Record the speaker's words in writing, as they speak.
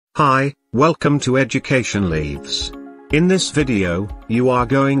Hi, welcome to Educationleaves. In this video, you are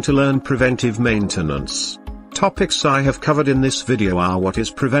going to learn preventive maintenance. Topics I have covered in this video are: what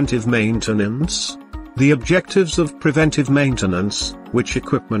is preventive maintenance? The objectives of preventive maintenance, which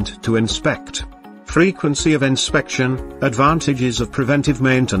equipment to inspect, frequency of inspection, advantages of preventive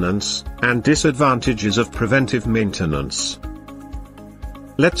maintenance, and disadvantages of preventive maintenance.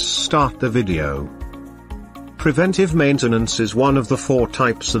 Let's start the video. Preventive maintenance is one of the 4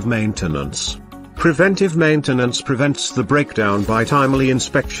 types of maintenance. Preventive maintenance prevents the breakdown by timely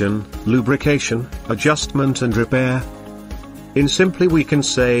inspection, lubrication, adjustment and repair. In simply we can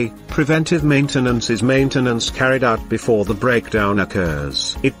say, preventive maintenance is maintenance carried out before the breakdown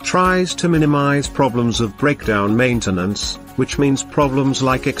occurs. It tries to minimize problems of breakdown maintenance, which means problems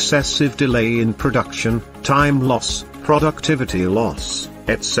like excessive delay in production, time loss, productivity loss,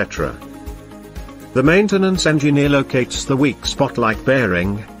 etc. The maintenance engineer locates the weak spot like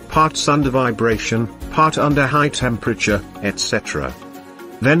bearing, parts under vibration, part under high temperature, etc.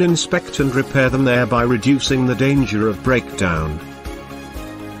 Then inspect and repair them, thereby reducing the danger of breakdown.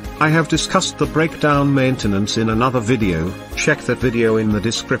 I have discussed the breakdown maintenance in another video, check that video in the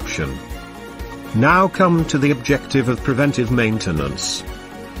description. Now come to the objective of preventive maintenance.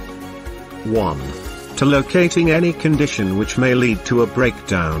 1. To locating any condition which may lead to a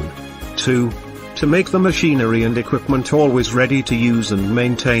breakdown. 2. To make the machinery and equipment always ready to use and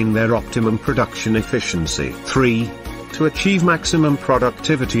maintain their optimum production efficiency. 3. To achieve maximum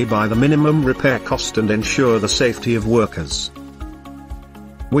productivity by the minimum repair cost and ensure the safety of workers.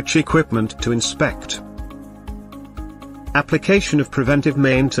 Which equipment to inspect? Application of preventive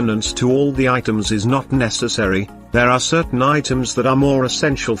maintenance to all the items is not necessary. There are certain items that are more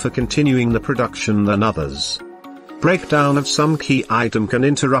essential for continuing the production than others. Breakdown of some key item can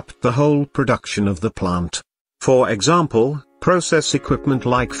interrupt the whole production of the plant. For example, process equipment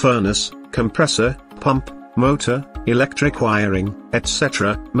like furnace, compressor, pump, motor, electric wiring,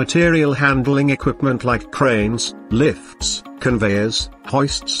 etc., material handling equipment like cranes, lifts, conveyors,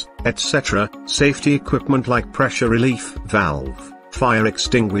 hoists, etc., safety equipment like pressure relief valve, fire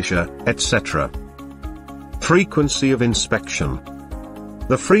extinguisher, etc. Frequency of inspection.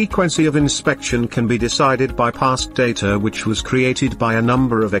 The frequency of inspection can be decided by past data which was created by a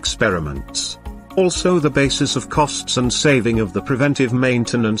number of experiments. Also the basis of costs and saving of the preventive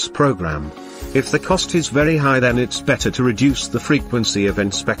maintenance program. If the cost is very high, then it's better to reduce the frequency of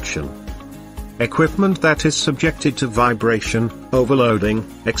inspection. Equipment that is subjected to vibration, overloading,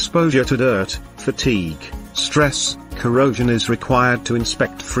 exposure to dirt, fatigue, stress, corrosion is required to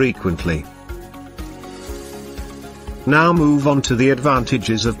inspect frequently. Now move on to the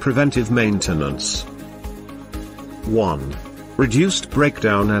advantages of preventive maintenance. 1. Reduced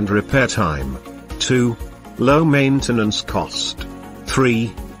breakdown and repair time. 2. Low maintenance cost.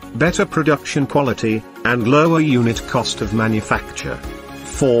 3. Better production quality, and lower unit cost of manufacture.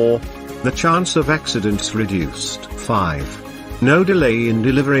 4. The chance of accidents reduced. 5. No delay in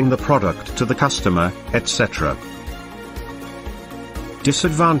delivering the product to the customer, etc.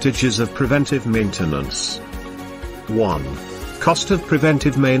 Disadvantages of preventive maintenance. 1. Cost of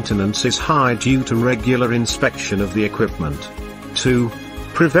preventive maintenance is high due to regular inspection of the equipment. 2.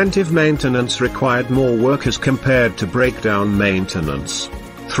 Preventive maintenance required more workers compared to breakdown maintenance.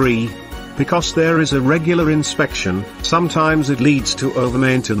 3. Because there is a regular inspection, sometimes it leads to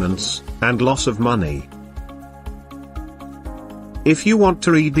overmaintenance and loss of money. If you want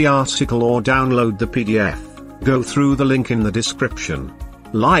to read the article or download the PDF, go through the link in the description.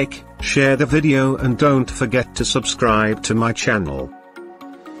 Like, share the video and don't forget to subscribe to my channel.